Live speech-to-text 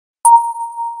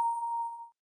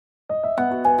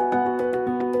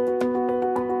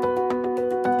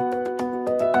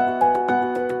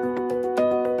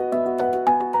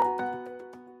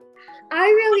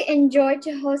enjoyed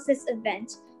to host this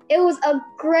event. It was a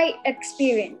great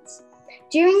experience.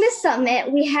 During the summit,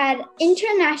 we had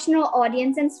international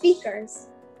audience and speakers.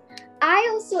 I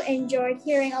also enjoyed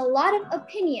hearing a lot of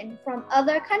opinion from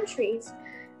other countries.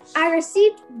 I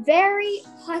received very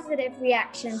positive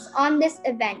reactions on this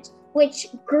event, which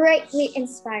greatly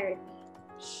inspired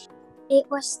me. It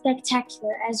was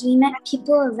spectacular as we met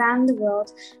people around the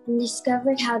world and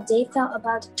discovered how they felt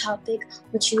about the topic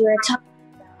which we were talking about.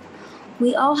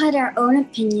 We all had our own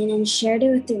opinion and shared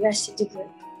it with the rest of the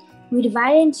group. We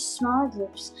divided into smaller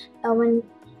groups and went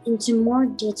into more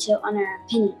detail on our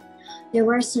opinion. There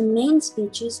were some main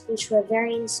speeches which were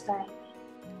very inspiring.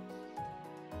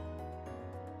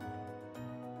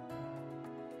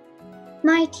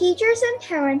 My teachers and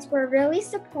parents were really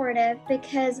supportive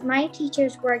because my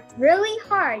teachers worked really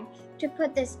hard to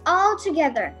put this all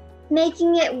together,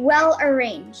 making it well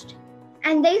arranged.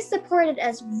 And they supported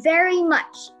us very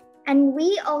much. And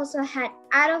we also had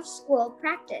out-of-school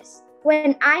practice.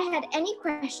 When I had any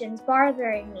questions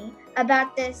bothering me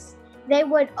about this, they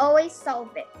would always solve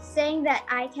it, saying that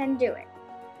I can do it.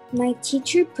 My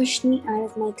teacher pushed me out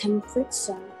of my comfort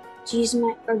zone to use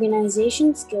my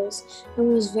organization skills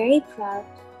and was very proud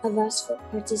of us for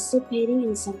participating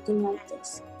in something like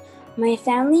this. My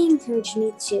family encouraged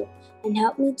me too and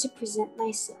helped me to present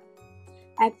myself.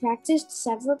 I practiced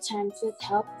several times with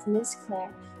help of Miss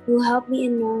Claire, who helped me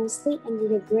enormously and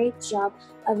did a great job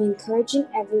of encouraging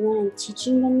everyone and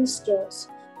teaching them the skills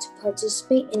to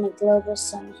participate in a global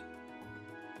summit.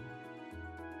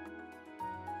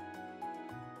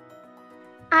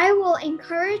 I will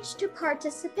encourage to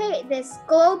participate this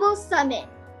global summit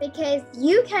because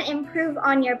you can improve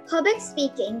on your public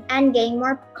speaking and gain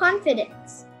more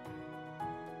confidence.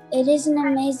 It is an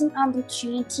amazing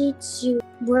opportunity to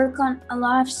work on a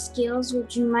lot of skills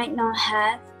which you might not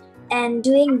have, and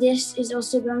doing this is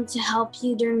also going to help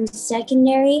you during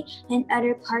secondary and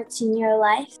other parts in your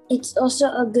life. It's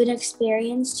also a good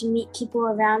experience to meet people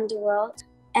around the world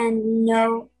and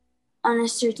know on a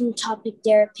certain topic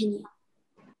their opinion.